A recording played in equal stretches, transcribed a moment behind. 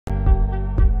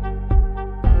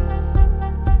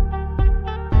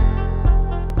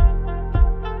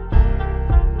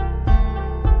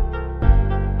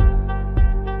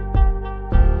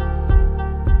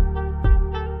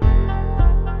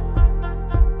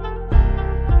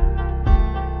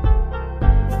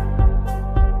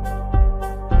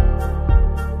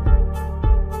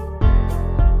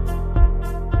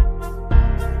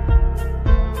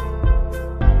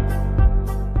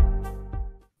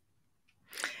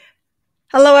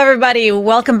Hello, everybody.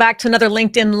 Welcome back to another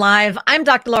LinkedIn Live. I'm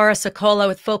Dr. Laura Sicola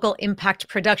with Focal Impact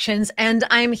Productions, and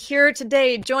I'm here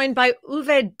today joined by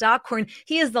Uwe Dockhorn.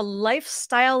 He is the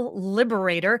lifestyle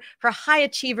liberator for high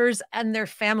achievers and their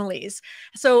families.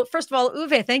 So first of all,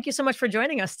 Uwe, thank you so much for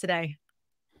joining us today.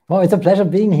 Well, it's a pleasure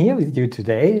being here with you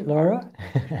today, Laura.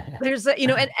 There's,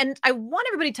 and I want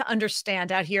everybody to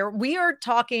understand out here, we are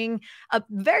talking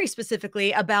very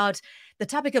specifically about the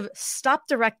topic of stop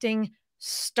directing,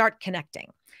 start connecting.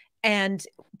 And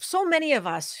so many of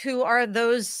us who are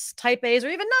those type A's, or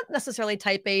even not necessarily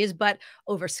type A's, but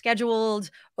overscheduled,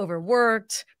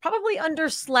 overworked, probably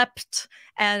underslept,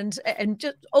 and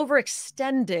just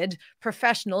overextended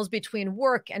professionals between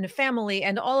work and family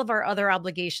and all of our other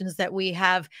obligations that we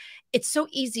have. It's so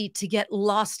easy to get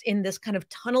lost in this kind of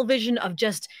tunnel vision of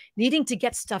just needing to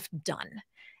get stuff done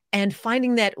and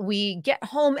finding that we get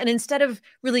home and instead of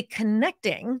really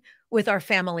connecting with our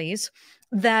families,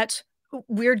 that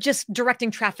we're just directing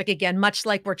traffic again, much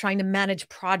like we're trying to manage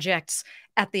projects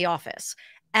at the office.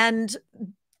 And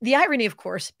the irony, of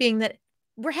course, being that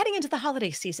we're heading into the holiday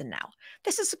season now.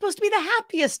 This is supposed to be the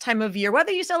happiest time of year,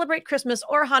 whether you celebrate Christmas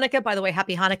or Hanukkah. By the way,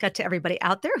 happy Hanukkah to everybody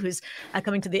out there who's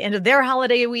coming to the end of their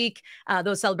holiday week.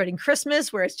 Those celebrating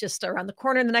Christmas, where it's just around the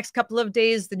corner in the next couple of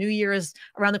days. The new year is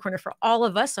around the corner for all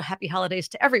of us. So happy holidays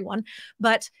to everyone.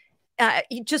 But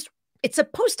it's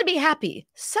supposed to be happy,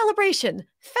 celebration,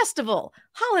 festival,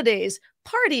 holidays,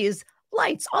 parties,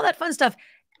 lights, all that fun stuff.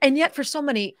 And yet for so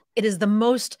many, it is the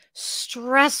most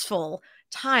stressful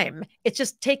time. It's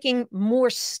just taking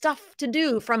more stuff to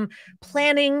do, from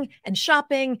planning and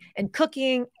shopping and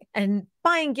cooking and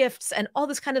buying gifts and all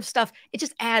this kind of stuff. It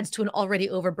just adds to an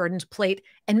already overburdened plate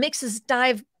and makes us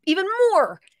dive even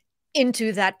more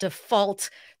into that default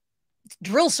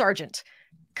drill sergeant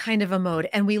kind of a mode,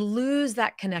 and we lose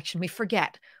that connection. We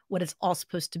forget what it's all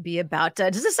supposed to be about.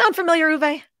 Does this sound familiar,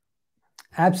 Uwe?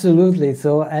 Absolutely.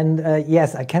 So, and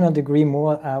yes, I cannot agree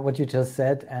more what you just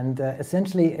said. And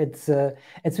essentially, it's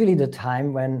really the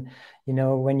time when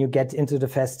when you get into the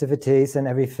festivities and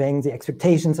everything, the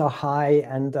expectations are high,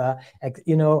 and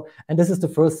and this is the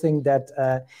first thing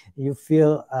that you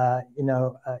feel.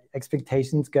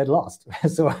 Expectations get lost.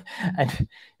 So,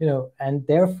 and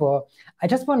therefore, I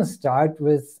just want to start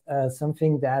with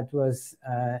something that was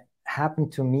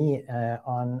happened to me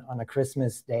on a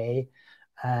Christmas day.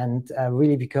 And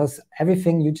really, because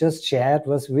everything you just shared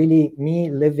was really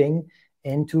me living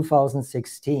in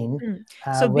 2016.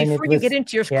 So before you get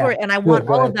into your story, and I want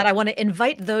all of that, I want to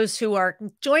invite those who are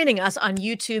joining us on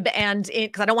YouTube, and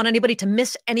because I don't want anybody to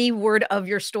miss any word of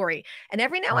your story. And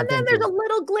every now and then there's a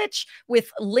little glitch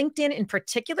with LinkedIn in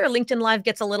particular. LinkedIn Live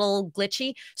gets a little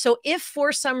glitchy. So if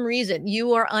for some reason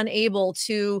you are unable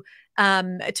to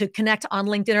connect on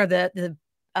LinkedIn, or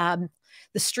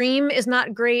the stream is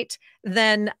not great,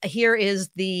 then here is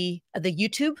the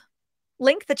YouTube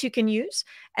link that you can use.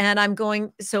 And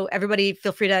so everybody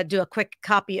feel free to do a quick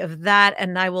copy of that.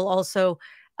 And I will also,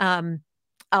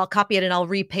 I'll copy it and I'll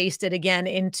repaste it again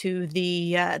into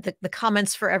the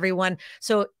comments for everyone.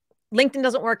 So LinkedIn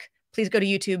doesn't work, please go to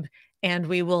YouTube and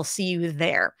we will see you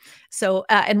there. So,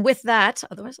 and with that,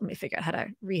 otherwise, let me figure out how to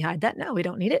rehide that. No, we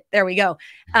don't need it. There we go.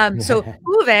 So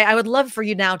Uwe, I would love for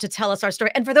you now to tell us our story.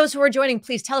 And for those who are joining,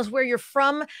 please tell us where you're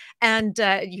from and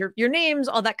your names,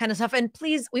 all that kind of stuff. And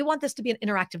please, we want this to be an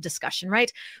interactive discussion,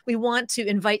 right? We want to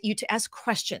invite you to ask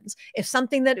questions. If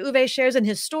something that Uwe shares in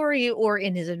his story or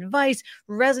in his advice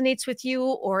resonates with you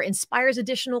or inspires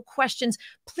additional questions,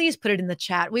 please put it in the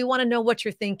chat. We want to know what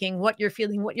you're thinking, what you're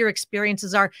feeling, what your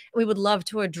experiences are. We would love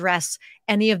to address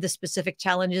any of the specific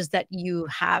challenges that you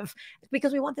have,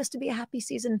 because we want this to be a happy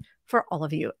season for all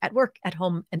of you at work, at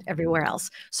home, and everywhere else.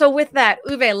 So with that,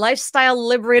 Uwe, lifestyle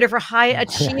liberator for high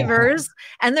achievers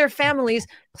and their families,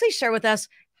 please share with us,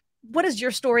 what is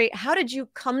your story? How did you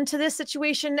come to this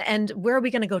situation, and where are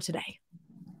we going to go today?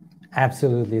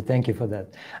 Absolutely. Thank you for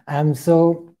that.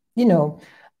 So,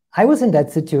 I was in that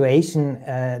situation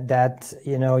that,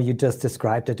 you just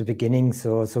described at the beginning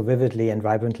so vividly and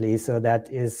vibrantly. So that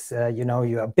is,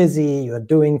 you are busy, you are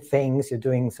doing things, you're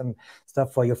doing some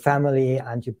stuff for your family,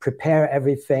 and you prepare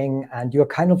everything, and you're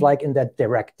kind of like in that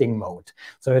directing mode.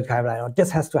 So it's kind of like, oh,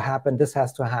 this has to happen, this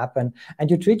has to happen. And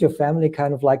you treat your family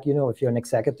kind of like, if you're an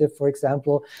executive, for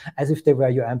example, as if they were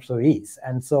your employees.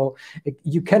 And so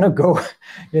you cannot go,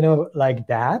 like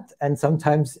that. And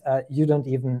sometimes you don't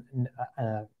even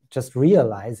just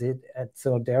realize it. And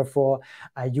so therefore,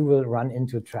 you will run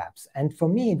into traps. And for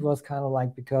me, it was kind of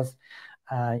like, because,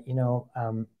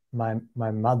 my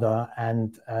mother,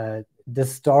 and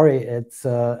this story, it's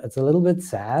a little bit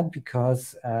sad,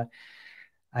 because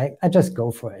I just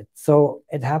go for it. So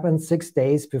it happened 6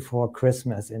 days before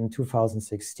Christmas in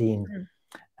 2016. Mm.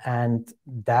 And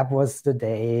that was the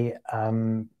day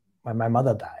when my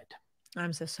mother died.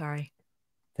 I'm so sorry.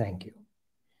 Thank you.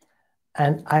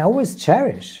 And I always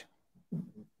cherish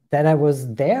that I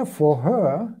was there for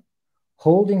her,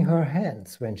 holding her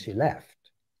hands when she left.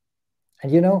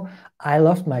 And you know, I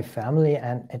loved my family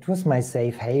and it was my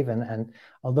safe haven. And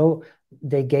although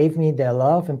they gave me their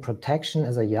love and protection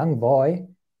as a young boy,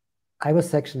 I was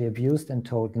sexually abused and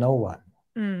told no one.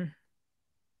 Mm.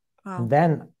 Wow. And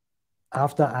then,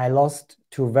 after I lost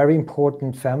two very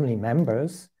important family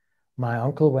members, my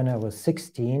uncle when I was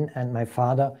 16 and my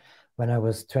father when I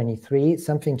was 23,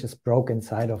 something just broke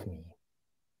inside of me.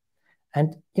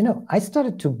 And, you know, I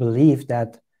started to believe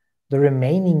that the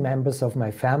remaining members of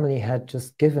my family had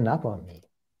just given up on me.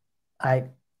 I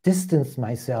distanced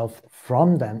myself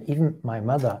from them, even my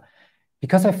mother,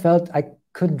 because I felt I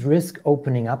couldn't risk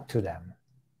opening up to them.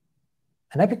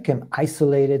 And I became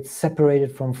isolated,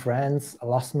 separated from friends, I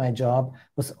lost my job,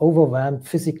 was overwhelmed,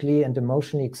 physically and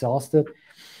emotionally exhausted.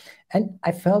 And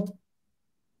I felt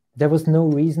there was no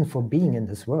reason for being in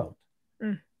this world.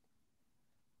 Mm.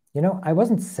 You know, I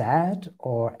wasn't sad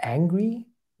or angry.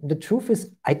 The truth is,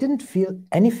 I didn't feel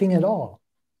anything at all.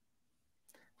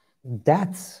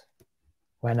 That's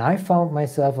when I found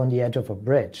myself on the edge of a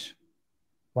bridge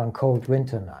one cold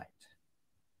winter night.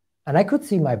 And I could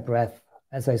see my breath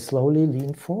as I slowly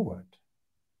leaned forward.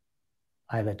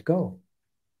 I let go.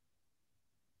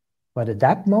 But at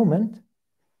that moment,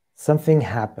 something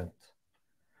happened.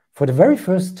 For the very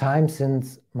first time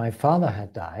since my father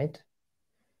had died,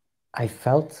 I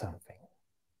felt something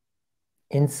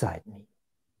inside me.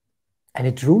 And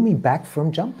it drew me back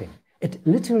from jumping. It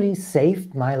literally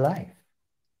saved my life.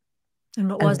 And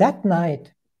what was that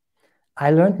night,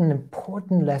 I learned an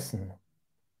important lesson.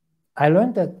 I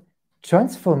learned that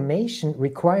transformation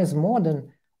requires more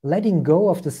than letting go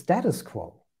of the status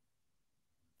quo.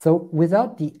 So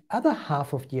without the other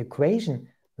half of the equation,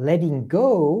 letting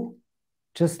go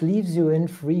just leaves you in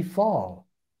free fall.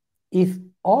 If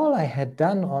all I had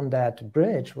done on that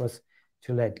bridge was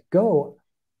to let go,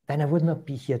 then I would not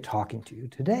be here talking to you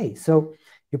today. So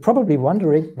you're probably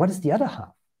wondering, what is the other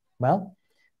half? Well,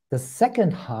 the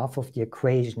second half of the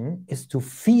equation is to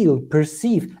feel,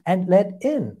 perceive, and let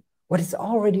in what is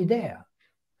already there.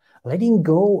 Letting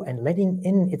go and letting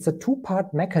in, it's a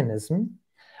two-part mechanism,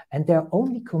 and they're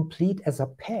only complete as a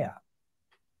pair.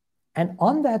 And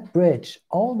on that bridge,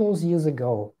 all those years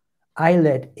ago, I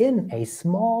let in a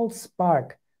small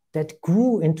spark that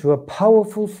grew into a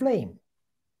powerful flame.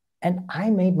 And I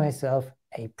made myself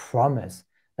a promise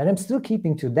that I'm still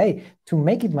keeping today to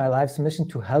make it my life's mission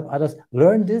to help others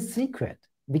learn this secret.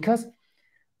 Because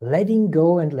letting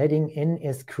go and letting in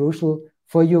is crucial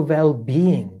for your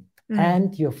well-being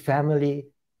and your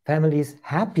family's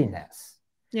happiness.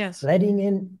 Yes. Letting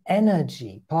in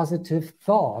energy, positive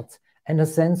thoughts, and a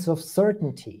sense of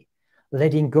certainty.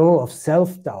 Letting go of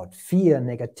self-doubt, fear,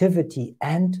 negativity,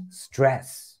 and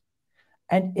stress.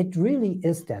 And it really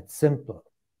is that simple.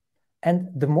 And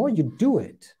the more you do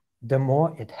it, the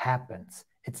more it happens.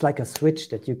 It's like a switch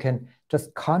that you can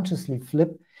just consciously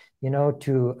flip, you know,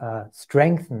 to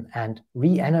strengthen and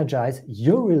re-energize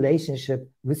your relationship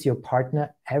with your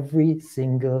partner every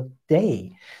single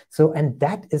day. So, and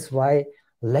that is why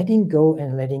letting go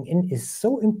and letting in is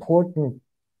so important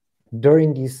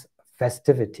during these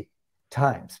festivity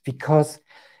times. Because,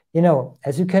 you know,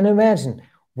 as you can imagine,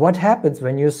 what happens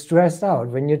when you're stressed out,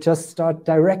 when you just start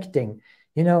directing,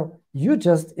 you know, you're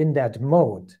just in that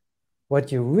mode.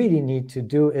 What you really need to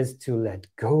do is to let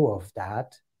go of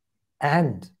that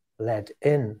and let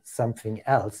in something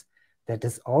else that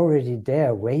is already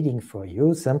there waiting for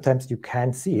you. Sometimes you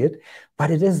can't see it,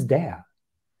 but it is there.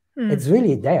 It's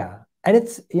really there. And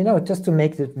it's, you know, just to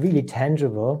make it really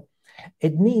tangible,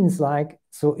 it means like,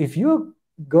 so if you're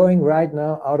going right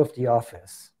now out of the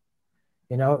office,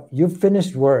 you know, you've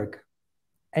finished work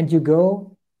and you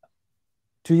go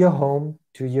to your home,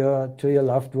 to your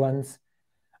loved ones,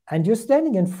 and you're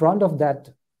standing in front of that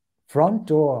front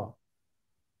door,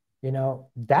 you know,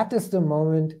 that is the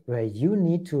moment where you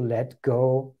need to let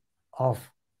go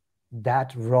of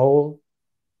that role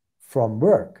from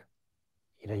work.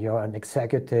 Either you're an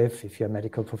executive, if you're a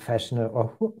medical professional, or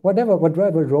whatever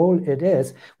role it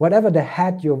is, whatever the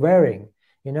hat you're wearing,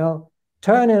 you know,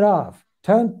 turn it off,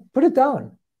 put it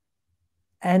down,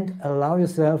 and allow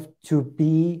yourself to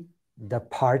be the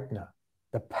partner,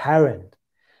 the parent,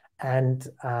 and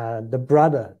the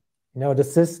brother, you know, the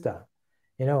sister,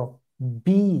 you know,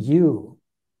 be you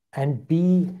and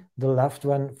be the loved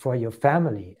one for your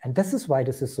family. And this is why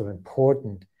this is so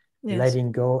important, Yes.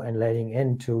 letting go and letting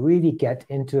in to really get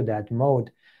into that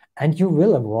mode. And you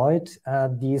will avoid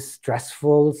these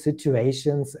stressful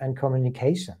situations and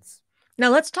communications. Now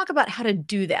let's talk about how to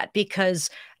do that, because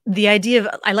the idea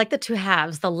of, I like the two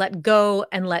halves, the let go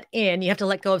and let in. You have to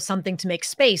let go of something to make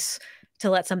space to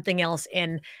let something else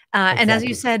in. And as you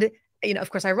Exactly. said, of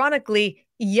course, ironically,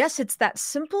 yes, it's that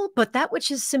simple, but that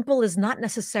which is simple is not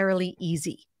necessarily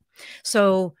easy.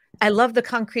 So I love the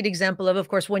concrete example of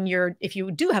course, if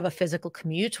you do have a physical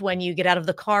commute, when you get out of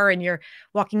the car and you're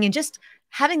walking in, just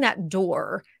having that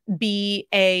door be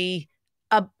a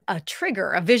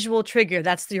trigger, a visual trigger.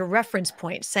 That's your reference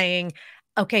point saying,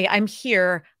 okay, I'm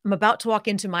here. I'm about to walk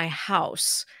into my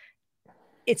house.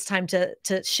 It's time to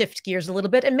shift gears a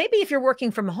little bit. And maybe if you're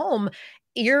working from home,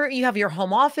 you have your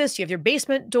home office, you have your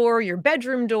basement door, your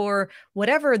bedroom door,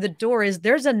 whatever the door is,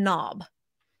 there's a knob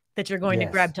that you're going to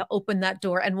grab Yes. to open that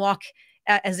door and walk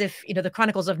as if the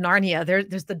Chronicles of Narnia.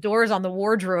 There's the doors on the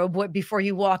wardrobe before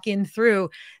you walk in through.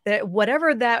 That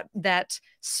whatever that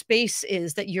space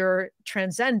is that you're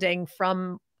transcending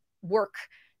from work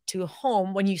to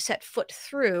home, when you set foot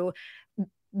through,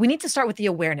 we need to start with the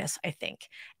awareness, I think.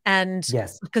 And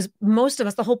Yes. because most of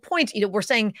us, the whole point, we're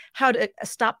saying how to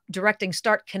stop directing,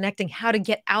 start connecting, how to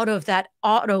get out of that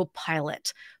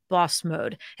autopilot boss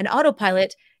mode. And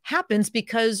autopilot happens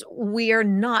because we are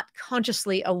not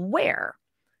consciously aware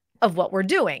of what we're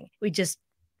doing. We just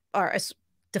are as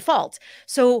default.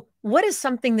 So, what is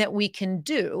something that we can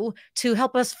do to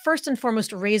help us first and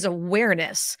foremost raise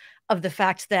awareness of the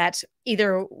fact that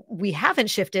either we haven't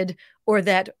shifted or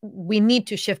that we need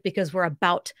to shift because we're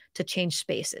about to change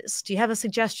spaces? Do you have a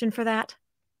suggestion for that?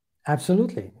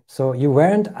 Absolutely. So you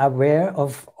weren't aware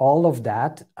of all of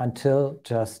that until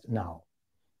just now,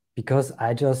 because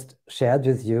I just shared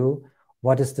with you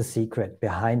what is the secret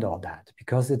behind all that,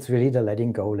 because it's really the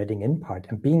letting go, letting in part,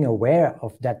 and being aware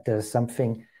of that there's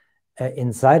something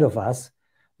inside of us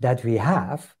that we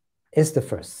have is the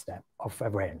first step of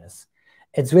awareness.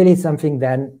 It's really something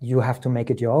then you have to make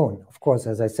it your own. Of course,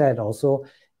 as I said, also,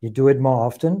 you do it more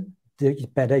often, the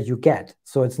better you get.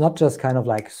 So it's not just kind of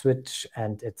like switch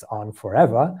and it's on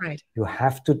forever. Right. You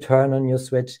have to turn on your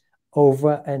switch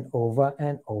over and over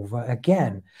and over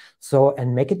again. So,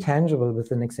 and make it tangible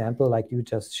with an example like you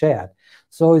just shared.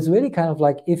 So it's really kind of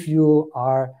like if you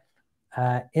are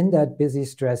in that busy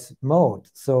stress mode,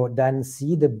 so then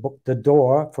see the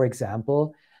door, for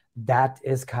example, that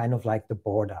is kind of like the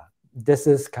border. This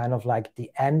is kind of like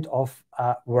the end of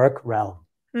work realm.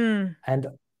 Mm. And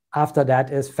after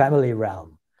that is family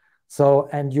realm. So,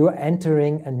 and you're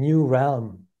entering a new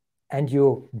realm and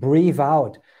you breathe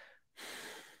out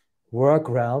work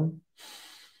realm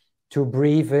to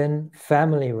breathe in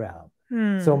family realm.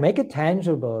 So make it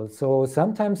tangible. So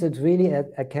sometimes it really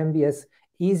it can be as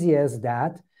easy as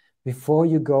that before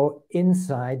you go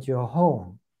inside your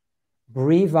home.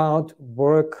 Breathe out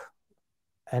work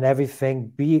and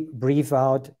everything. Breathe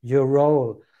out your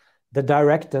role, the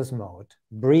director's mode.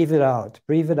 Breathe it out.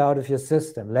 Breathe it out of your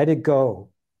system. Let it go.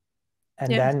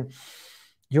 And Yes. then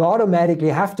you automatically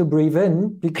have to breathe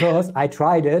in, because I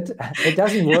tried it. It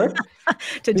doesn't work.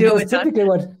 To do Because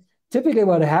it. typically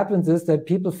what happens is that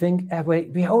people think,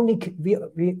 wait, we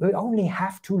only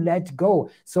have to let go.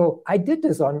 So I did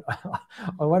this on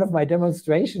on one of my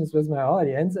demonstrations with my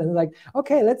audience, and like,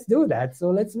 okay, let's do that. So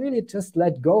let's really just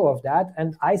let go of that.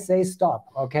 And I say stop,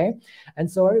 okay? And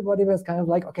so everybody was kind of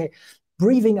like, okay,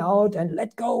 breathing out and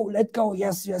let go,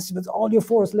 yes, with all your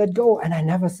force, let go. And I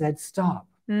never said stop.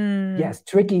 Yes,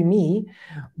 tricky me.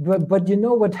 But you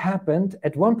know what happened?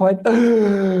 At one point,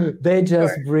 they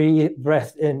just breathed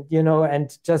in,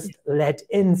 and just let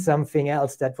in something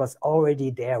else that was already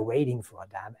there waiting for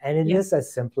them. And it is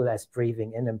as simple as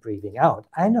breathing in and breathing out.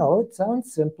 I know it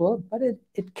sounds simple, but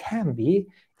it can be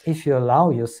if you allow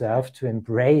yourself to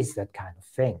embrace that kind of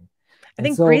thing. I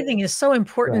think breathing is so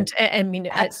important. I mean,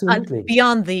 absolutely.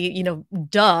 Beyond the,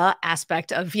 duh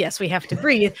aspect of, yes, we have to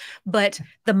breathe, but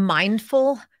the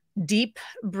mindful, deep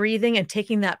breathing and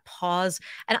taking that pause.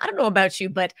 And I don't know about you,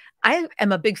 but I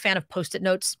am a big fan of Post-it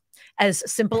notes, as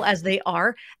simple as they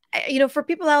are. For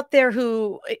people out there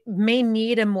who may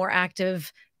need a more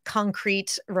active,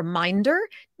 concrete reminder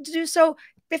to do so,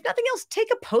 if nothing else,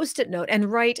 take a Post-it note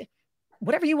and write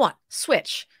whatever you want.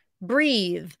 Switch,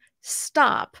 breathe,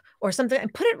 stop, or something,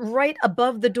 and put it right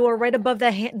above the door, right above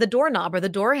the doorknob or the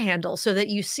door handle, so that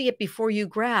you see it before you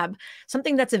grab.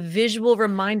 Something that's a visual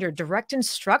reminder, direct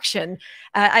instruction.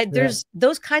 There's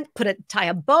those kind. Tie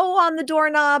a bow on the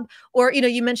doorknob, or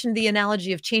you mentioned the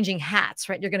analogy of changing hats,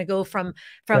 right? You're going to go from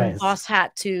boss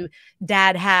hat to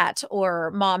dad hat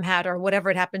or mom hat or whatever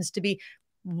it happens to be.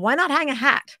 Why not hang a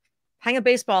hat? hang a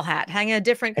baseball hat, hang a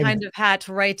different kind of hat,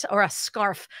 right? Or a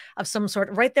scarf of some sort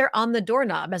right there on the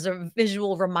doorknob as a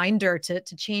visual reminder to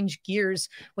change gears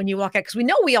when you walk out. Because we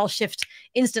know we all shift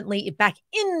instantly back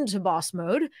into boss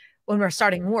mode when we're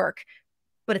starting work,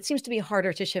 but it seems to be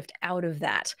harder to shift out of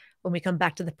that when we come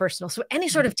back to the personal. So any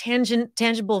sort of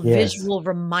tangible visual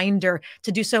reminder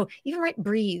to do so, even right,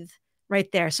 breathe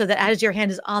right there, so that as your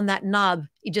hand is on that knob,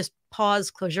 you just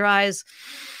pause, close your eyes,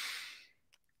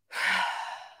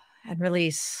 and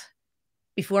release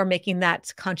before making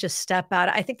that conscious step out.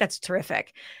 I think that's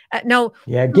terrific. No,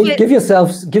 yeah, give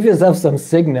yourself some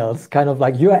signals, kind of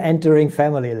like you are entering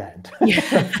family land,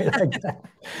 something like that.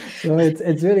 So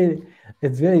it's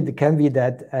really it can be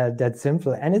that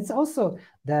simple, and it's also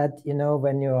that, you know,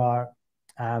 when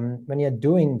you're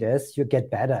doing this, you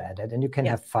get better at it, and you can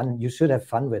have fun. You should have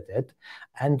fun with it.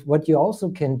 And what you also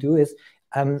can do is,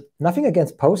 nothing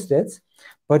against Post-its,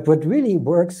 but what really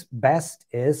works best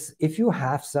is if you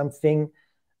have something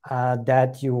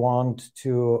that you want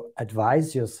to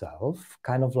advise yourself,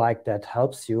 kind of like that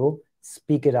helps you,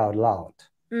 speak it out loud.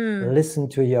 Listen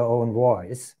to your own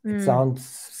voice. It sounds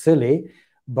silly,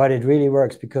 but it really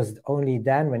works, because only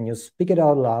then, when you speak it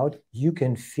out loud, you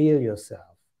can feel yourself.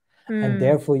 And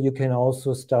therefore you can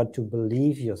also start to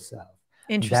believe yourself.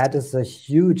 That is a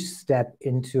huge step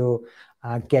into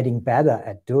getting better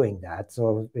at doing that.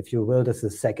 So if you will, this is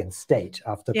the second stage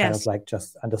after kind of like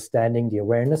just understanding the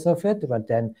awareness of it, but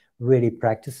then really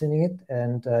practicing it,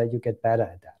 and you get better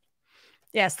at that.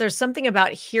 Yes, there's something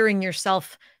about hearing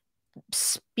yourself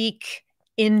speak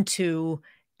into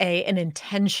an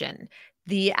intention.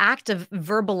 The act of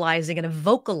verbalizing and of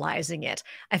vocalizing it,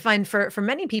 I find for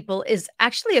many people is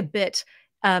actually a bit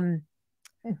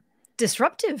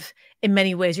disruptive in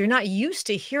many ways. You're not used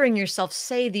to hearing yourself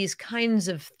say these kinds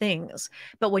of things,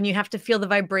 but when you have to feel the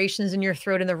vibrations in your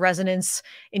throat and the resonance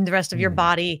in the rest of your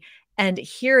body, and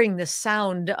hearing the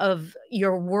sound of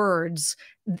your words,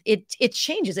 it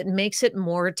changes. It makes it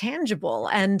more tangible.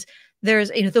 And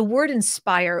there's, you know, the word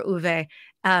inspire, Uwe.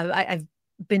 I've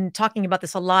been talking about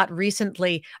this a lot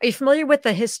recently. Are you familiar with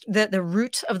the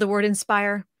root of the word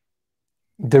inspire?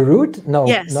 The root? No,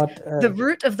 yes, not. The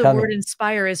root of the word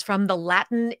inspire is from the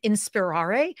Latin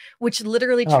inspirare, which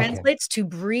literally translates to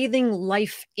breathing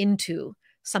life into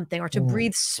something, or to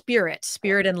breathe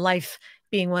spirit and life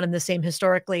being one and the same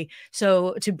historically.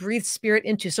 So to breathe spirit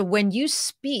into. So when you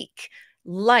speak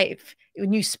life,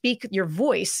 when you speak your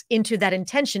voice into that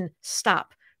intention,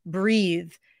 stop,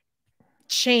 breathe,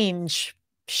 change,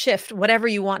 shift, whatever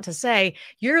you want to say,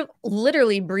 you're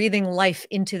literally breathing life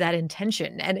into that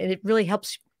intention. And it really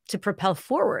helps to propel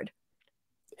forward.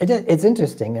 It's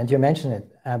interesting, and you mention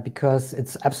it because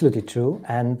it's absolutely true,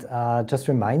 and just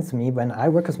reminds me, when I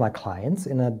work with my clients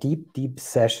in a deep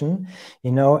session,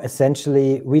 you know,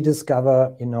 essentially we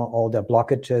discover, you know, all their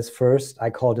blockages first.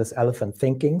 I call this elephant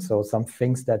thinking, so some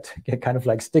things that kind of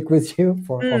like stick with you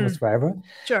for almost forever.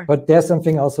 Sure. But there's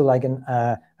something also like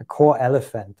a core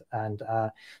elephant, and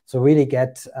so really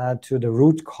get to the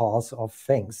root cause of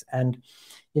things. And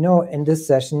you know, in this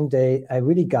session, I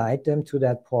really guide them to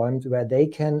that point where they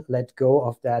can let go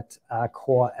of that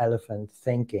core elephant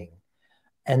thinking.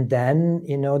 And then,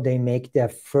 you know, they make their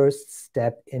first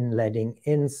step in letting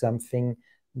in something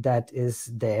that is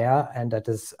there and that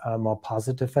is more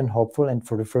positive and hopeful. And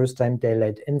for the first time, they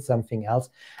let in something else.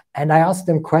 And I ask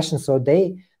them questions. So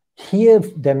they hear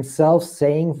themselves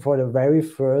saying for the very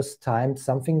first time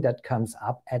something that comes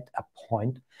up at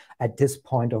this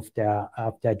point of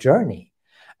their journey.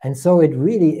 And so it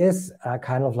really is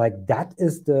kind of like that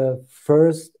is the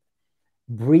first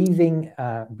breathing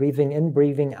in,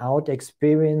 breathing out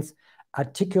experience,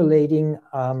 articulating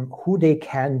who they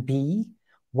can be,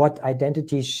 what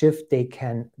identity shift they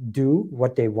can do,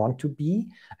 what they want to be,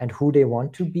 and who they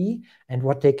want to be, and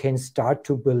what they can start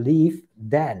to believe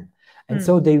then. And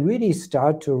so they really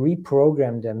start to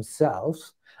reprogram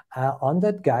themselves on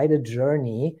that guided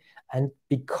journey. And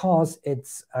because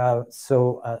it's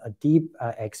so a deep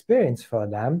experience for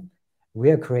them,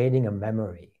 we are creating a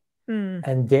memory.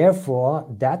 And therefore,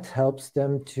 that helps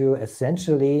them to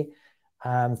essentially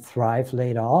thrive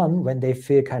later on when they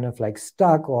feel kind of like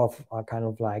stuck, or kind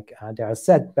of like there are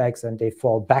setbacks and they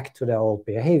fall back to their old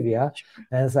behavior.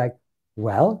 And it's like,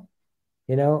 well,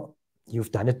 you know,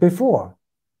 you've done it before.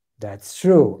 That's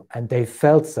true. And they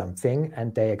felt something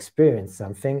and they experienced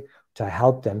something to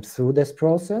help them through this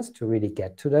process to really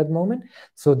get to that moment,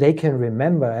 so they can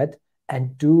remember it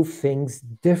and do things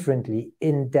differently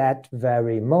in that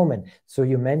very moment. So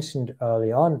you mentioned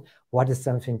early on, what is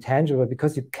something tangible?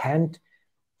 Because you can't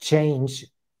change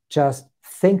just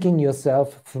thinking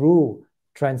yourself through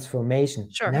transformation.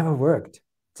 Sure. Never worked.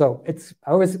 So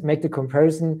I always make the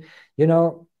comparison, you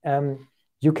know,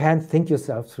 you can't think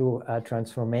yourself through a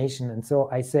transformation. And so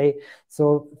I say,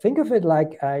 so think of it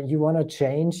like you want to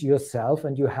change yourself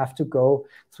and you have to go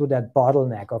through that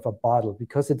bottleneck of a bottle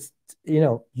because it's, you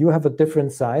know, you have a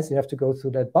different size. You have to go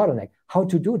through that bottleneck. How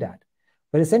to do that?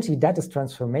 But essentially that is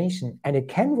transformation, and it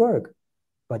can work,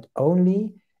 but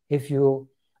only if you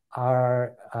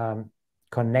are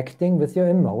connecting with your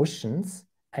emotions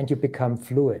and you become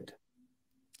fluid.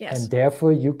 Yes. And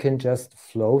therefore you can just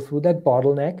flow through that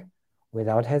bottleneck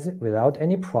without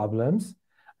any problems.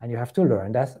 And you have to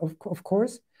learn that, of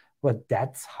course, but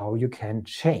that's how you can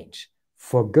change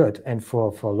for good and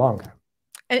for longer.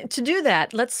 And to do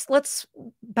that, let's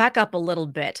back up a little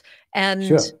bit. And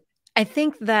sure. I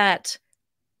think that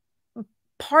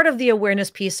part of the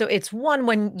awareness piece, so it's one,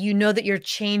 when you know that you're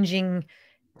changing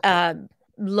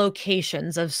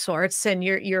locations of sorts and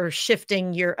you're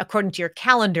shifting according to your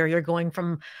calendar, you're going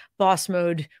from boss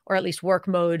mode, or at least work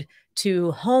mode,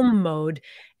 to home mode.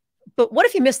 But what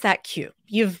if you missed that cue?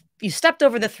 You stepped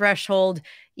over the threshold,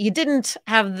 you didn't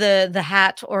have the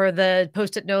hat or the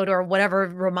Post-it note or whatever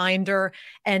reminder,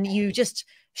 and you just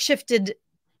shifted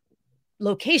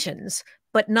locations,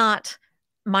 but not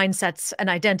mindsets and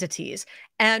identities.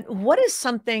 And what is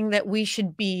something that we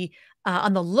should be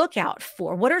on the lookout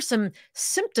for? What are some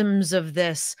symptoms of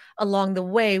this along the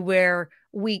way where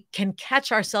we can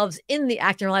catch ourselves in the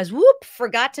act and realize, whoop,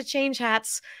 forgot to change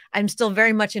hats. I'm still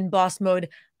very much in boss mode.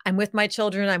 I'm with my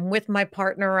children. I'm with my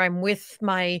partner. I'm with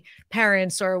my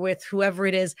parents or with whoever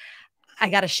it is. I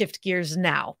got to shift gears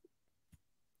now.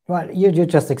 Well, you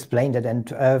just explained it. And,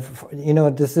 you know,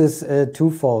 this is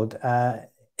twofold.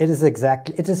 It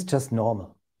is just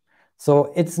normal.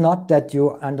 So it's not that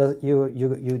you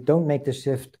don't make the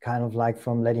shift kind of like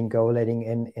from letting go, letting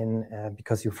in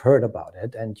because you've heard about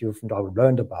it and you've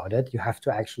learned about it. You have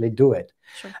to actually do it.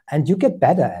 Sure. And you get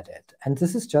better at it. And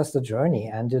this is just a journey,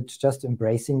 and it's just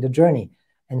embracing the journey.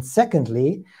 And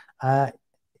secondly,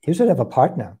 you should have a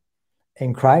partner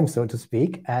in crime, so to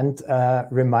speak, and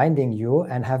reminding you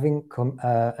and having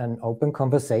an open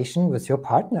conversation with your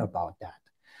partner about that.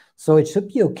 So it should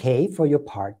be okay for your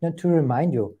partner to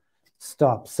remind you,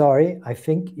 stop, sorry, I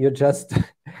think you're just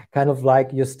kind of like,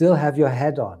 you still have your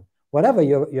head on. Whatever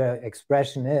your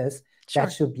expression is, sure,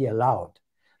 that should be allowed.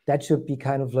 That should be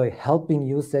kind of like helping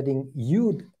you, setting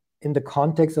you in the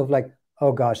context of like,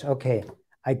 oh gosh, okay,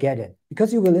 I get it.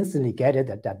 Because you will instantly get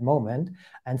it at that moment.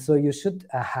 And so you should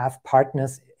have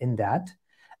partners in that.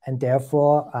 And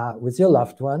therefore, with your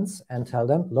loved ones, and tell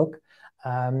them, look,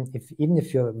 even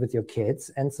if you're with your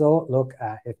kids, and so look,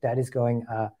 if dad is going,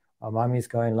 or mommy is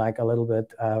going like a little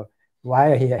bit,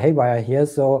 why are here? Hey, why are here?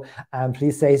 So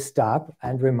please say stop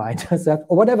and remind yourself,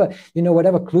 or whatever, you know,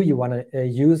 whatever clue you want to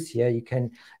use here, you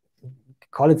can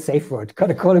call it safe word, call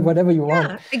it whatever you want.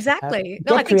 Yeah, exactly.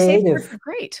 No, I think safe words are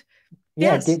great.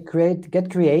 Yeah, yes.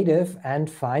 Get creative and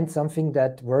find something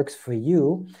that works for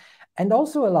you, and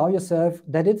also allow yourself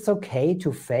that it's okay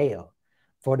to fail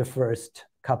for the first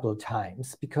couple of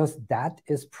times, because that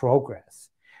is progress.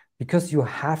 Because you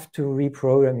have to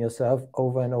reprogram yourself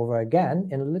over and over again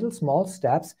in little small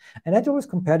steps. And I always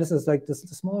compare this as like this,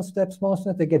 the small steps,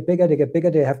 they get bigger,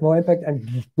 they have more impact,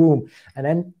 and boom. And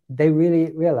then they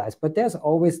really realize. But there's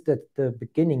always the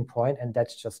beginning point, and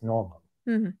that's just normal.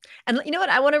 Mm-hmm. And you know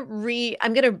what? I'm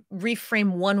going to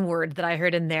reframe one word that I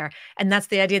heard in there. And that's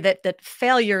the idea that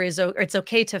failure is, or it's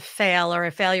okay to fail, or a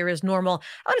failure is normal.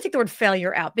 I want to take the word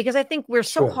failure out, because I think we're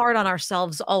so hard on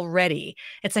ourselves already.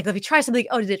 It's like, if you try something,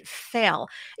 oh, did it fail?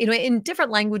 You know, in different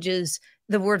languages,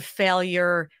 the word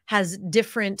failure has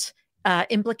different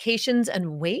implications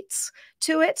and weights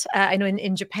to it. I know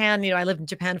in Japan, you know, I lived in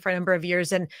Japan for a number of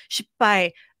years, and shippai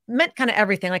meant kind of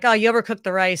everything. Like, oh, you overcooked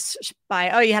the rice.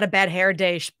 Oh, you had a bad hair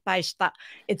day.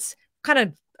 It's kind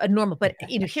of a normal. But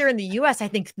you know, here in the US, I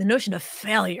think the notion of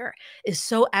failure is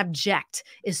so abject,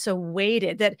 is so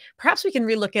weighted, that perhaps we can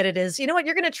relook at it as, you know what,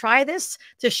 you're going to try this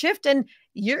to shift, and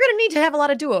you're going to need to have a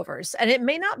lot of do-overs. And it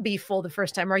may not be full the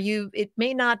first time, or it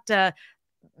may not,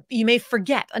 you may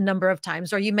forget a number of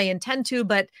times, or you may intend to,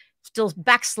 but still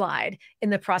backslide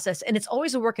in the process. And it's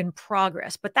always a work in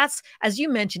progress. But that's, as you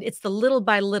mentioned, it's the little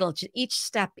by little, each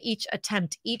step, each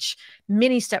attempt, each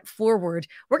mini step forward.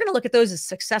 We're going to look at those as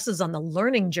successes on the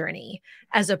learning journey,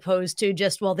 as opposed to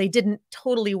just, well, they didn't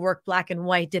totally work black and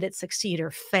white. Did it succeed or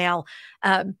fail?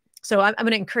 So I'm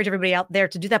going to encourage everybody out there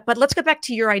to do that. But let's go back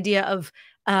to your idea of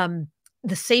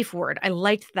the safe word. I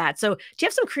liked that. So do you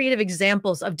have some creative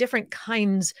examples of different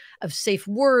kinds of safe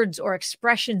words or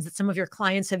expressions that some of your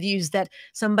clients have used that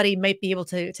somebody might be able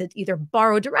to either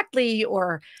borrow directly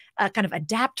or kind of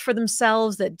adapt for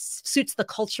themselves that suits the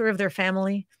culture of their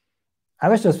family? I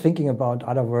was just thinking about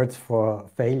other words for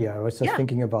failure. I was just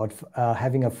thinking about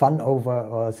having a fun over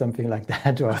or something like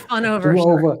that, or fun over, do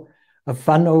sure. over, a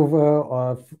fun over,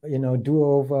 or do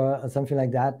over, or something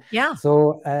like that. Yeah.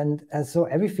 So so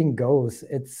everything goes.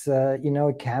 It's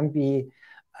it can be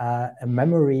a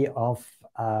memory of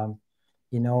a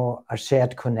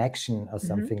shared connection or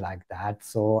something like that.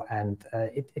 So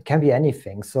it can be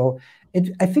anything. So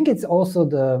I think it's also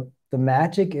the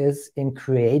magic is in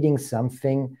creating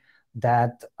something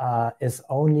that is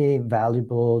only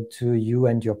valuable to you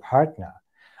and your partner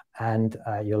and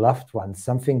your loved ones,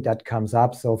 something that comes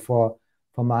up. So for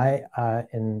my,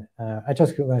 I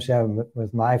just going to share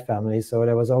with my family. So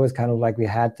there was always kind of like, we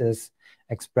had this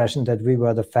expression that we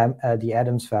were the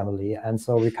Addams family. And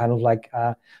so we kind of like,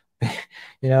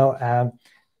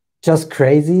 just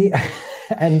crazy.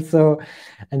 And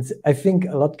I think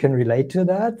a lot can relate to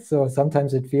that. So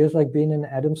sometimes it feels like being an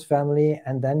Addams family,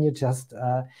 and then you just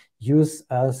use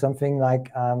something like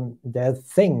their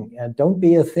thing. Don't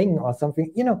be a thing or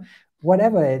something,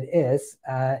 whatever it is,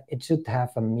 it should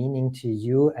have a meaning to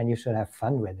you and you should have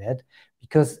fun with it.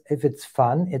 Because if it's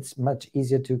fun, it's much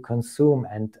easier to consume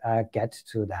and get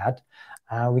to that.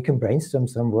 We can brainstorm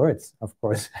some words, of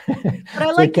course. But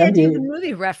I like the idea of the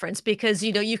movie reference because,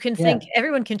 you can think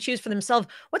everyone can choose for themselves.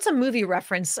 What's a movie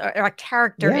reference or a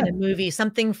character in a movie?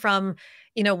 Something from,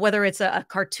 whether it's a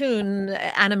cartoon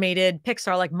animated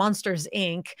Pixar like Monsters,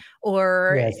 Inc.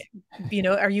 or,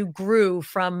 are you Gru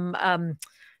from,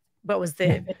 what was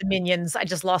the Minions? I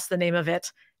just lost the name of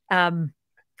it.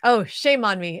 Oh, shame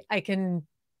on me. I can,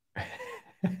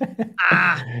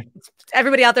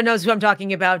 everybody out there knows who I'm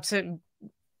talking about.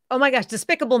 Oh my gosh,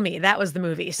 Despicable Me. That was the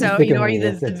movie. So, are you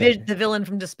the villain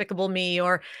from Despicable Me,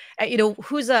 or,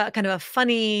 who's a kind of a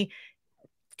funny,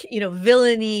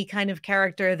 villainy kind of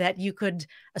character that you could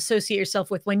associate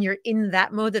yourself with when you're in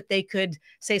that mode, that they could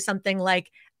say something like,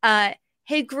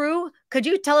 hey, Gru, could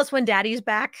you tell us when Daddy's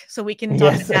back so we can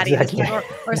talk to Daddy? Exactly.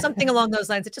 Or something along those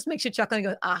lines. It just makes you chuckle and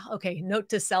go, okay, note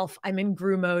to self, I'm in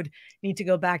Gru mode, need to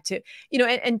go back to,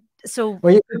 and so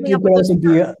well, you could also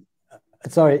be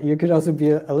sorry, you could also be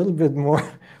a little bit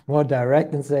more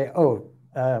direct and say, oh,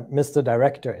 Mr.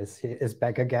 Director is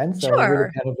back again. So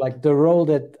really kind of like the role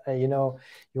that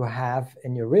you have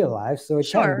in your real life. So it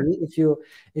can be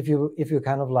if you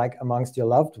kind of like amongst your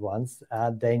loved ones,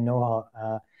 they know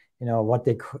what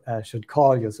they should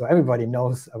call you. So everybody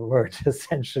knows a word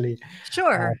essentially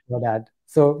for that.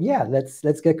 So yeah,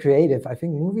 let's get creative. I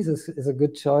think movies is a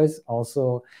good choice.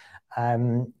 Also,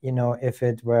 if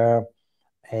it were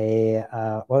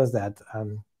what is that?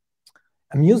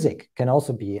 A music can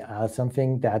also be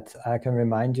something that can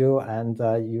remind you, and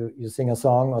you sing a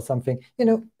song or something.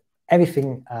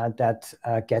 Everything that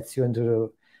gets you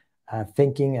into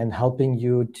thinking and helping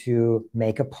you to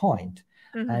make a point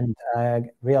and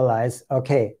realize,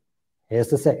 okay, here's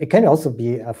the say. It can also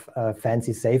be a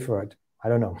fancy safe word. I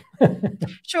don't know.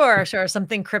 Sure.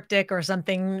 Something cryptic or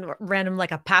something random,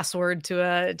 like a password to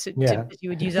that you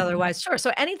would use otherwise. Sure.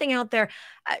 So anything out there,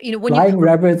 when Flying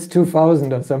Rabbits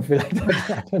 2000 or something like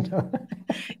that. I don't know.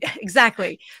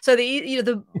 Exactly. So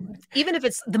even if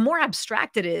it's the more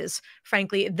abstract it is,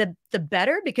 frankly, the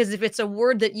better, because if it's a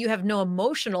word that you have no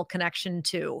emotional connection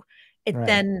to,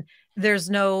 then there's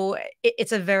no.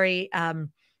 It's a very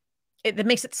that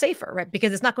makes it safer, right?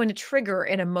 Because it's not going to trigger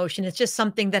an emotion. It's just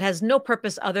something that has no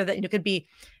purpose other than, it could be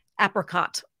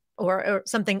apricot or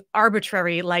something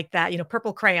arbitrary like that,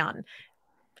 purple crayon.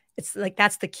 It's like,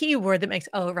 that's the key word that makes,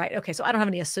 oh, right. Okay. So I don't have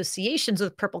any associations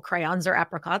with purple crayons or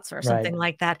apricots or something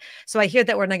like that. So I hear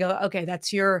that word and I go, okay,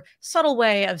 that's your subtle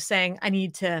way of saying, I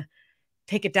need to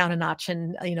take it down a notch.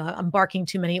 And, I'm barking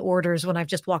too many orders when I've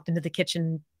just walked into the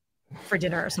kitchen for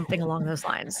dinner or something along those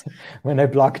lines. When I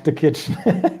blocked the kitchen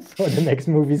for the next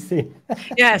movie scene.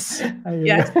 Yes,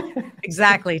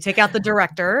 exactly. Take out the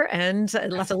director, and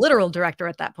that's a literal director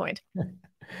at that point.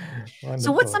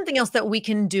 So what's something else that we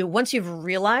can do once you've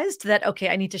realized that, okay,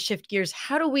 I need to shift gears?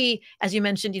 How do we, as you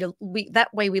mentioned,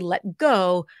 that way we let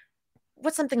go.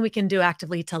 What's something we can do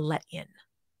actively to let in?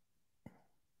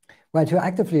 Well, to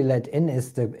actively let in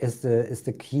is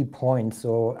the key point.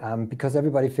 So because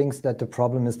everybody thinks that the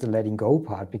problem is the letting go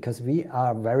part, because we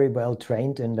are very well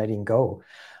trained in letting go,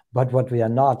 but what we are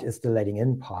not is the letting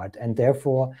in part. And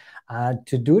therefore,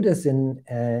 to do this in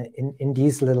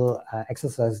these little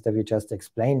exercises that we just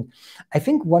explained, I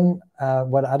think one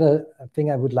other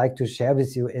thing I would like to share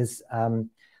with you is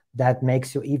that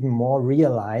makes you even more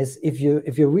realize if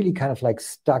you're really kind of like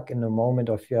stuck in the moment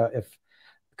of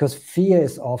because fear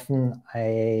is often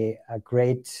a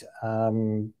great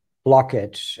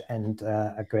blockage and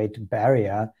a great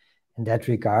barrier in that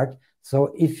regard.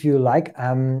 So if you like,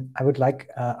 I would like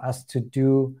us to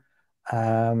do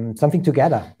something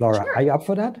together. Laura, Sure. are you up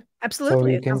for that? Absolutely. So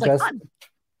we It can sounds like just fun.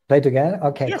 play together?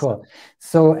 Okay, Yes. cool.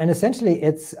 So, and essentially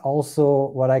it's also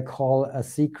what I call a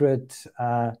secret,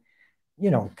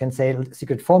 can say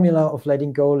secret formula of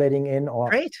letting go, letting in,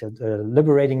 or Great. the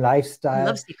liberating I lifestyle.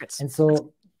 love secrets. And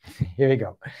so here we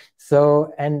go.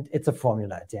 So, and it's a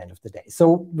formula at the end of the day.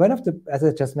 So as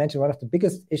I just mentioned, one of the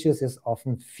biggest issues is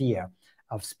often fear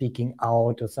of speaking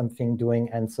out or something doing.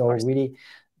 And so really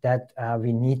that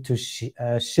we need to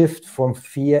shift from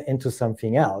fear into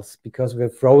something else because we're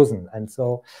frozen. And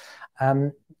so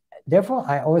therefore,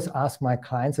 I always ask my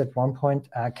clients at one point,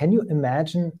 can you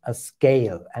imagine a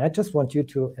scale? And I just want you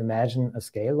to imagine a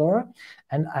scale, Laura.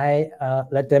 And I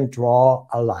let them draw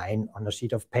a line on a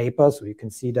sheet of paper so you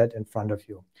can see that in front of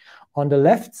you. On the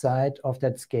left side of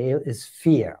that scale is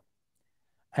fear.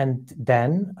 And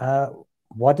then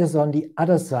what is on the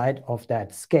other side of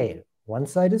that scale? One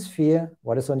side is fear.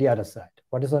 What is on the other side?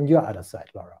 What is on your other side,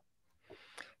 Laura?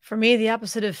 For me, the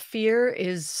opposite of fear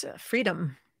is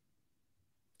freedom.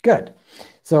 Good.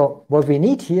 So what we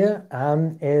need here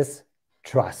is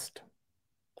trust.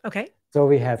 Okay. So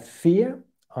we have fear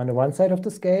on the one side of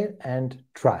the scale and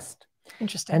trust.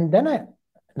 Interesting. And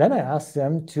then I ask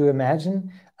them to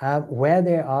imagine where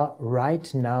they are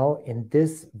right now in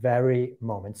this very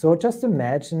moment. So just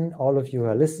imagine, all of you who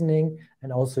are listening,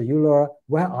 and also you, Laura,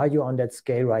 where are you on that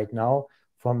scale right now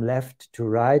from left to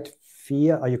right?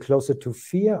 Fear, are you closer to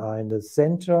fear or in the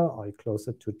center? Are you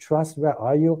closer to trust? Where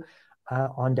are you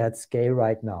on that scale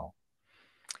right now?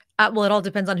 Well, it all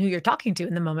depends on who you're talking to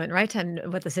in the moment, right? And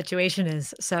what the situation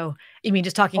is. So you mean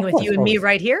just talking Of with course, you and me always.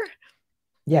 right here?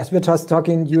 Yes, we're just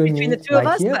talking you and Between me the two of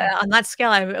right us, here. on that scale,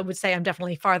 I would say I'm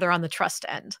definitely farther on the trust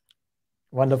end.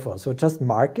 Wonderful. So just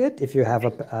mark it. If you have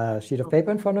a sheet of paper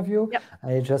in front of you,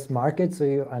 Yep. just mark it so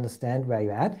you understand where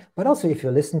you're at. But also if you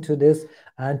listen to this,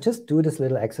 just do this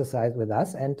little exercise with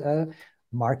us and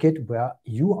mark it where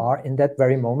you are in that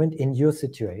very moment in your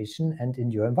situation and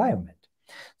in your environment.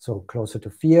 So closer to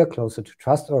fear, closer to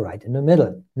trust, or right in the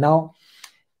middle. Now,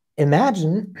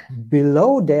 imagine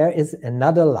below there is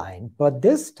another line, but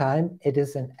this time it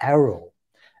is an arrow.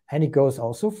 And it goes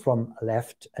also from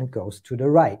left and goes to the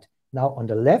right. Now on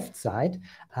the left side,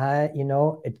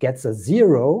 it gets a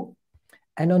 0.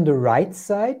 And on the right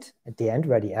side, at the end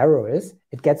where the arrow is,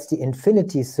 it gets the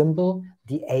infinity symbol,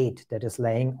 the 8 that is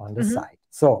laying on the side.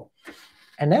 So,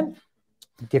 and then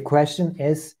the question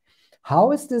is,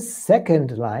 how is this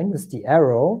second line with the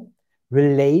arrow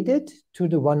related to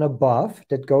the one above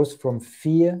that goes from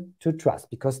fear to trust?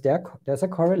 Because there's a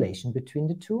correlation between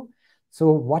the two.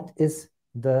 So what is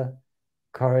the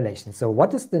correlation? So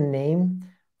what is the name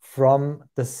from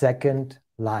the second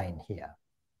line here?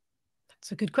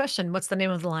 That's a good question. What's the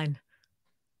name of the line?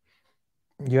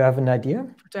 You have an idea?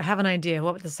 Do I have an idea?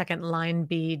 What would the second line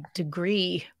be?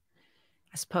 Degree,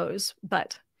 I suppose,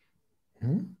 but.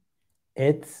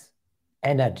 It's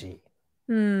energy.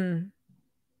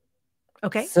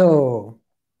 Okay. So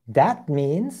that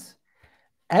means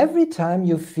every time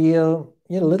you feel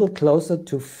a little closer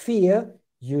to fear,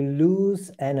 you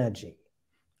lose energy.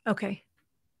 Okay.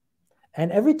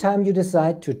 And every time you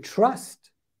decide to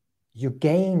trust, you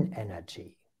gain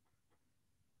energy.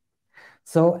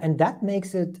 So, and that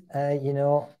makes it,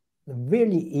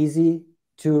 really easy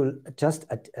to just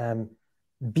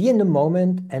be in the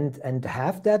moment and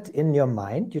have that in your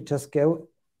mind. You just go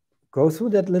through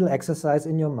that little exercise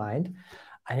in your mind,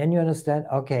 and then you understand,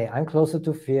 okay, I'm closer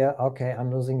to fear. Okay,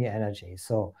 I'm losing the energy.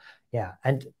 So yeah,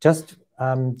 and just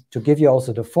to give you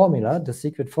also the formula, the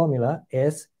secret formula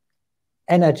is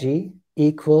energy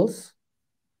equals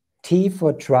T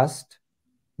for trust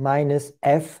minus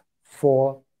F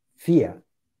for fear.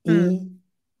 E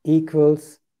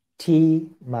equals T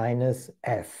minus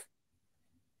F.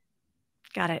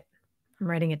 Got it. I'm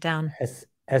writing it down.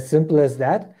 As simple as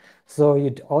that. So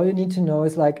all you need to know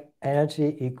is like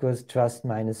energy equals trust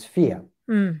minus fear.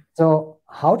 So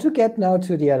how to get now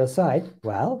to the other side?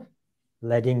 Well,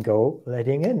 letting go,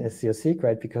 letting in is your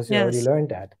secret because you already learned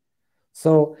that.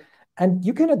 So, and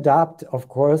you can adapt, of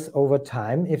course, over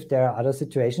time if there are other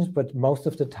situations, but most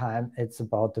of the time it's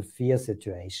about the fear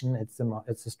situation. It's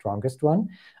the strongest one.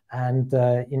 And,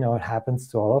 it happens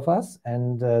to all of us.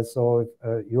 And so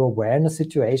if you're aware in a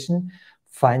situation,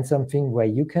 find something where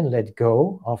you can let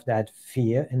go of that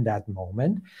fear in that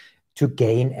moment. to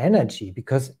gain energy.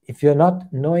 Because if you're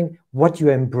not knowing what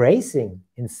you're embracing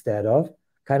instead of,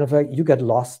 kind of like you get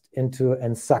lost into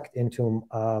and sucked into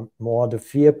more the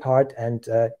fear part, and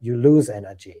you lose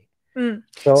energy.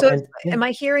 So am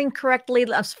I hearing correctly?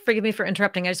 Forgive me for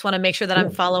interrupting. I just want to make sure that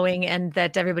I'm following and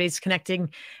that everybody's connecting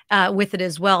with it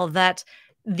as well. That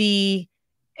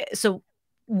so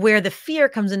where the fear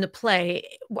comes into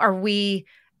play, are we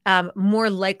more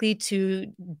likely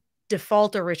to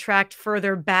default or retract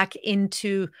further back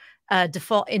into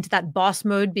default into that boss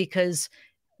mode? Because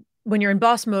when you're in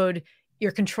boss mode,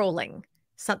 you're controlling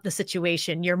the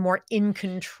situation. You're more in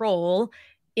control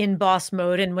in boss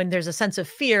mode. And when there's a sense of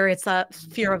fear, it's a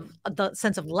fear of the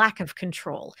sense of lack of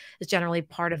control is generally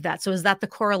part of that. So is that the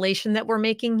correlation that we're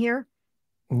making here?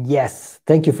 Yes,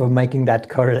 thank you for making that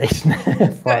correlation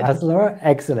for us, Laura.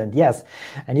 Excellent. Yes,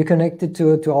 and you connected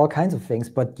to all kinds of things,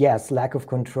 but yes, lack of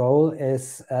control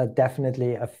is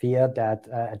definitely a fear that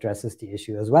addresses the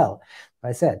issue as well.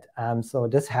 I said, so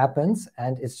this happens,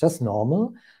 and it's just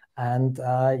normal. And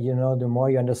you know, the more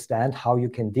you understand how you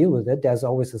can deal with it, there's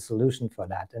always a solution for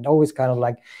that. And always kind of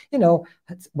like, you know,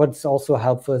 what's also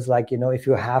helpful is like, you know, if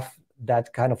you have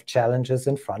that kind of challenges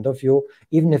in front of you,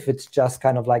 even if it's just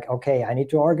kind of like, okay, I need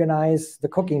to organize the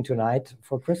cooking tonight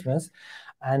for Christmas.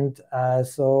 And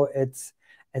so it's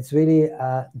really,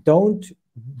 don't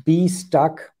be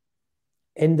stuck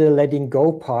in the letting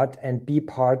go part and be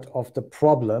part of the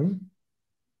problem.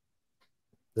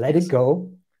 Let it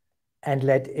go and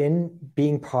let in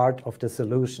being part of the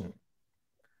solution.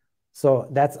 So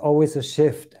that's always a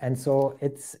shift. And so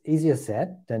it's easier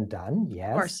said than done, yes.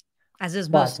 Of course. As is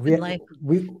most in life.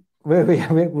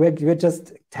 We're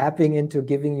just tapping into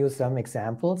giving you some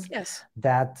examples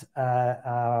that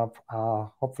are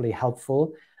hopefully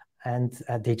helpful, and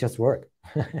they just work.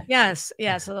 Yes.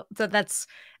 So that's,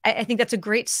 I think that's a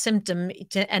great symptom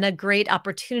and a great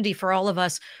opportunity for all of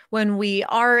us when we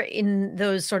are in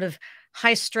those sort of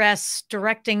high stress,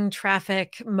 directing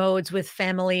traffic modes with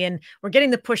family, and we're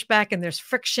getting the pushback and there's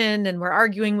friction and we're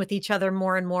arguing with each other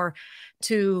more and more,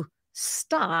 to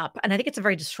stop. And I think it's a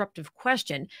very disruptive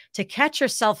question, to catch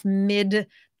yourself mid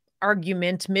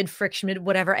argument, mid friction, mid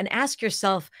whatever, and ask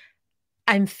yourself,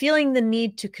 I'm feeling the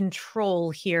need to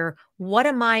control here. What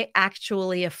am I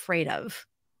actually afraid of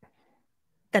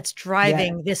that's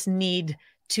driving this need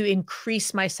to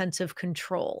increase my sense of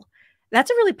control? That's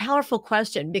a really powerful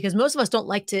question, because most of us don't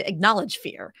like to acknowledge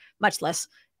fear, much less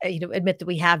admit that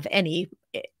we have any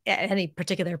at any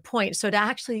particular point. So to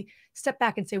actually step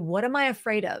back and say, what am I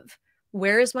afraid of?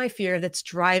 Where is my fear that's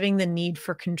driving the need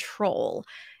for control?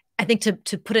 I think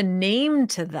to put a name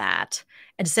to that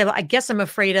and to say, well, I guess I'm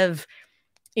afraid of,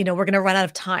 we're going to run out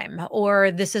of time,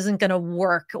 or this isn't going to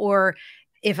work, or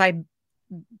if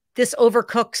this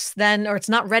overcooks then, or it's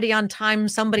not ready on time,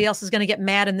 somebody else is going to get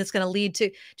mad, and that's going to lead to,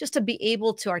 just to be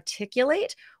able to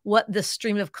articulate what the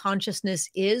stream of consciousness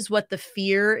is, what the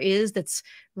fear is that's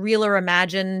real or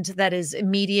imagined, that is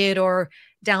immediate or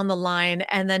down the line,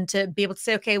 and then to be able to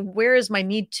say, okay, where is my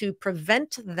need to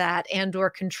prevent that and or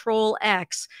control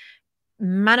X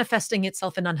manifesting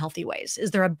itself in unhealthy ways?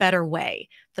 Is there a better way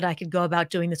that I could go about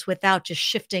doing this without just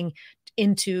shifting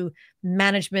into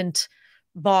management,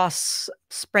 boss,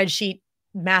 spreadsheet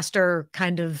master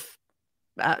kind of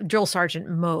drill sergeant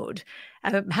mode?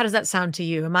 How does that sound to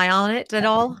you? Am I on it at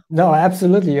all? No,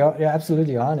 absolutely. You're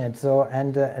absolutely on it. So,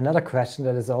 and another question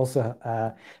that is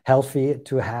also healthy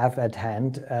to have at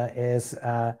hand is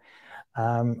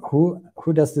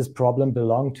who does this problem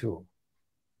belong to?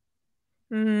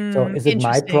 So is it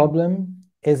my problem?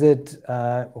 Is it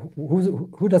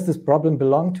who does this problem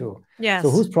belong to? Yes.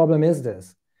 So whose problem is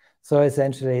this? So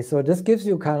essentially, so this gives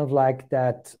you kind of like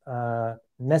that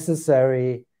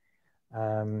necessary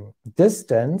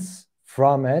distance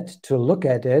from it to look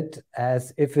at it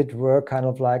as if it were kind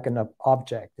of like an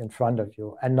object in front of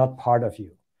you and not part of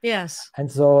you. Yes.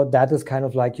 And so that is kind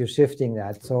of like you're shifting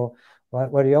that. So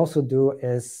what you also do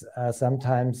is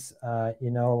sometimes,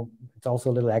 it's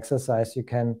also a little exercise. You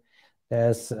can,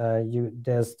 there's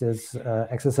this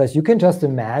exercise. You can just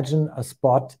imagine a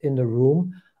spot in the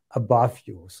room above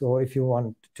you. So if you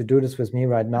want to do this with me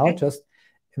right now, just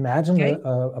imagine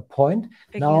a point.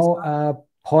 Now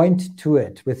point to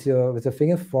it with your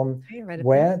finger from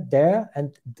where there,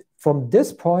 and from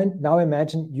this point, now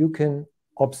imagine you can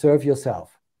observe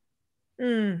yourself.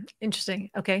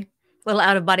 Interesting. Okay. A little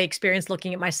out of body experience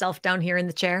looking at myself down here in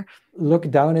the chair. Look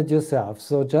down at yourself.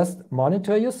 So just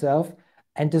monitor yourself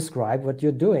and describe what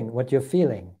you're doing, what you're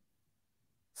feeling.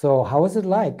 So how is it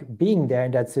like being there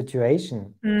in that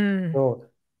situation? So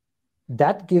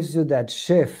that gives you that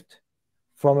shift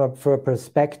for a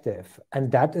perspective.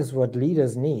 And that is what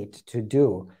leaders need to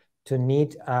do, to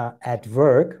need at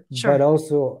work, Sure. but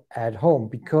also at home,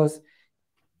 because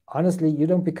honestly, you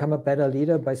don't become a better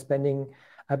leader by spending,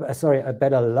 a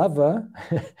better lover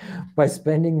by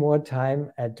spending more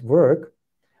time at work,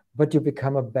 but you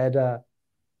become a better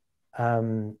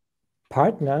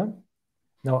partner.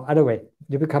 No, other way.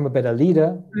 You become a better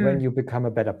leader when you become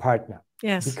a better partner.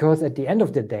 Yes. Because at the end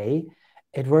of the day,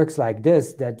 it works like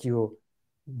this, that you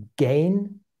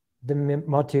gain the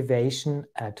motivation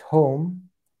at home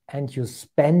and you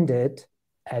spend it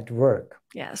at work.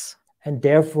 Yes. And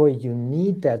therefore you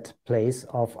need that place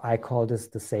of, I call this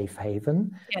the safe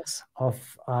haven, yes,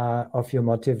 of your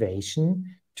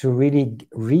motivation, to really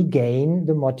regain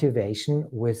the motivation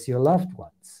with your loved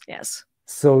ones. Yes.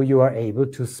 So you are able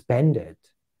to spend it.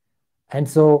 And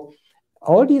so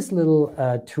all these little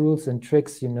tools and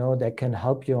tricks, you know, that can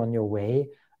help you on your way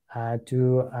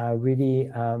to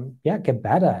really get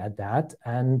better at that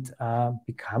and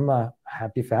become a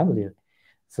happy family.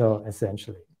 So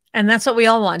essentially. And that's what we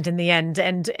all want in the end.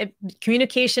 And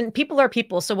communication, people are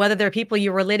people. So whether they're people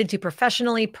you're related to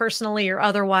professionally, personally, or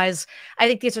otherwise, I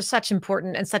think these are such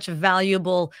important and such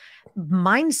valuable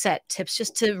mindset tips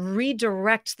just to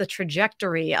redirect the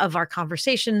trajectory of our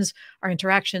conversations, our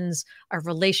interactions, our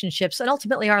relationships, and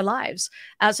ultimately our lives.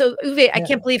 So Uwe, I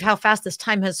can't believe how fast this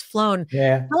time has flown.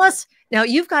 Yeah. Tell us, now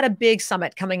you've got a big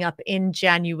summit coming up in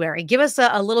January. Give us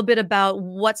a little bit about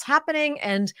what's happening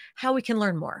and how we can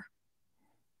learn more.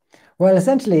 Well,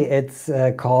 essentially, it's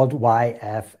called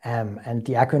YFM, and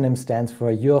the acronym stands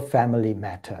for Your Family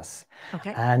Matters.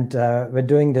 Okay. And we're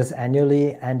doing this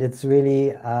annually, and it's really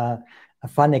a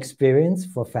fun experience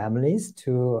for families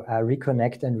to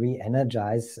reconnect and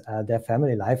re-energize their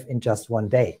family life in just one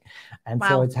day. And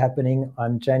so it's happening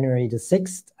on January the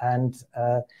 6th. And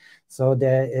so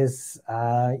there is,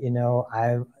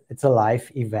 it's a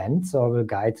live event. So I will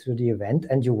guide through the event,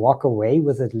 and you walk away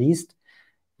with at least,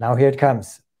 now here it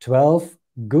comes, 12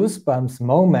 goosebumps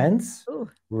moments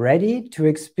ready to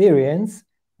experience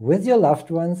with your loved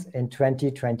ones in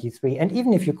 2023. And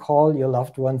even if you call your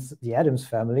loved ones the Addams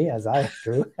family, as I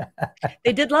do.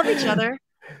 They did love each other.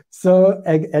 So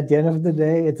at the end of the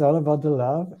day, it's all about the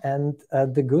love, and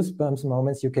the goosebumps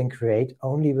moments you can create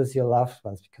only with your loved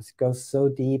ones, because it goes so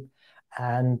deep.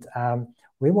 And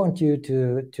we want you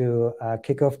to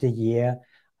kick off the year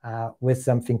with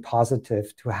something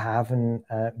positive, to have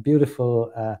a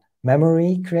beautiful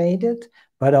memory created,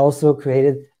 but also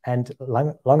created and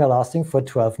longer lasting for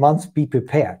 12 months. Be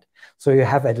prepared. So you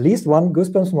have at least one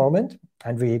goosebumps moment,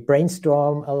 and we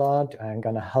brainstorm a lot. I'm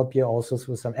going to help you also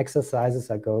through some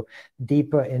exercises. I go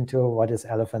deeper into what is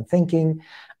elephant thinking,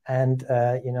 and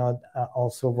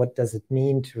also what does it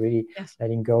mean to really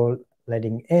letting go,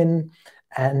 letting in.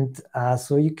 And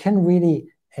so you can really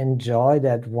enjoy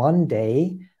that one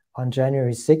day. On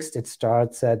January 6th, it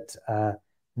starts at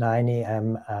 9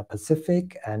 a.m.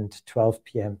 Pacific and 12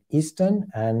 p.m. Eastern.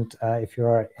 And if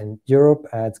you're in Europe,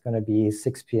 it's going to be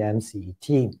 6 p.m. CET.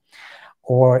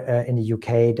 Or in the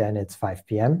UK, then it's 5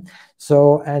 p.m.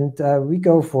 So, and we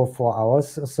go for 4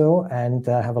 hours or so and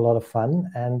have a lot of fun.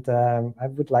 And I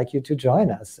would like you to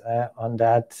join us on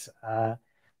that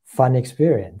fun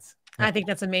experience. I think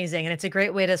that's amazing. And it's a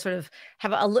great way to sort of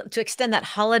have to extend that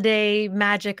holiday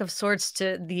magic of sorts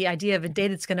to the idea of a day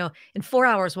that's going to, in 4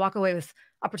 hours, walk away with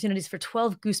opportunities for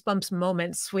 12 goosebumps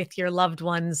moments with your loved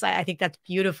ones. I think that's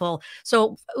beautiful.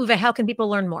 So Uwe, how can people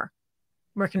learn more?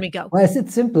 Where can we go? Well,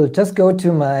 it's simple. Just go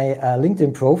to my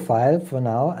LinkedIn profile for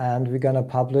now, and we're going to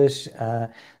publish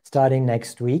starting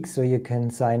next week, so you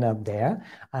can sign up there.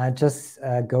 Just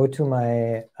go to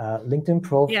my LinkedIn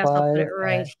profile. Yes, I'll put it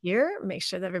right here. Make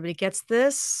sure that everybody gets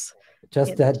this.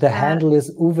 Just the handle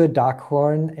is Uwe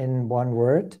Dockhorn in one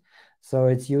word. So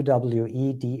it's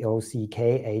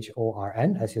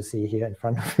UWEDOCKHORN, as you see here in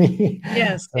front of me.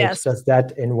 Yes, so it's just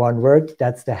that in one word.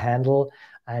 That's the handle.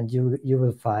 And you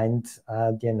will find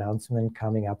the announcement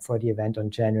coming up for the event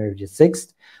on January the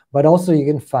 6th. But also you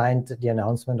can find the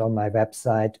announcement on my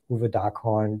website,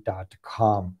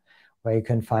 uwedockhorn.com, where you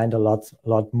can find a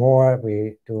lot more.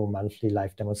 We do monthly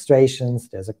live demonstrations.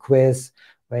 There's a quiz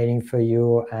waiting for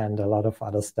you, and a lot of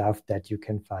other stuff that you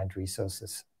can find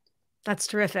resources. That's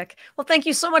terrific. Well, thank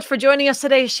you so much for joining us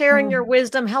today, sharing your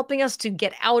wisdom, helping us to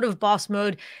get out of boss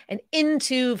mode and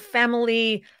into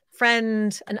family,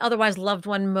 friend, and otherwise loved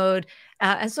one mode.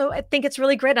 And so I think it's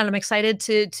really great. And I'm excited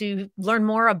to learn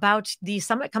more about the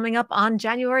summit coming up on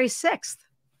January 6th.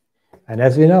 And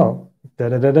as we know,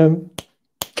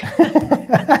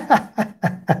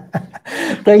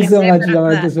 thanks so much,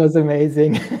 Laura. This was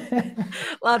amazing.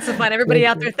 Lots of fun. Everybody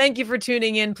out there, thank you for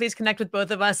tuning in. Please connect with both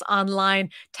of us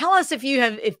online. Tell us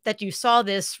if that you saw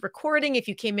this recording, if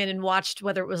you came in and watched,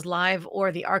 whether it was live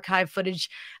or the archive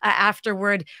footage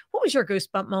afterward. What was your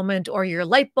goosebump moment, or your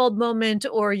light bulb moment,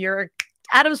 or your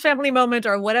Addams Family moment,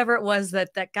 or whatever it was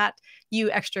that got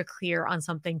you extra clear on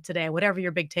something today? Whatever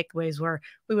your big takeaways were,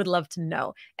 we would love to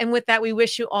know. And with that, we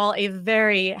wish you all a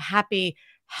very happy,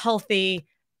 healthy,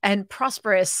 and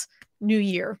prosperous new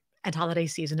year and holiday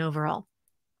season overall.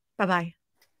 Bye-bye.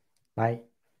 Bye.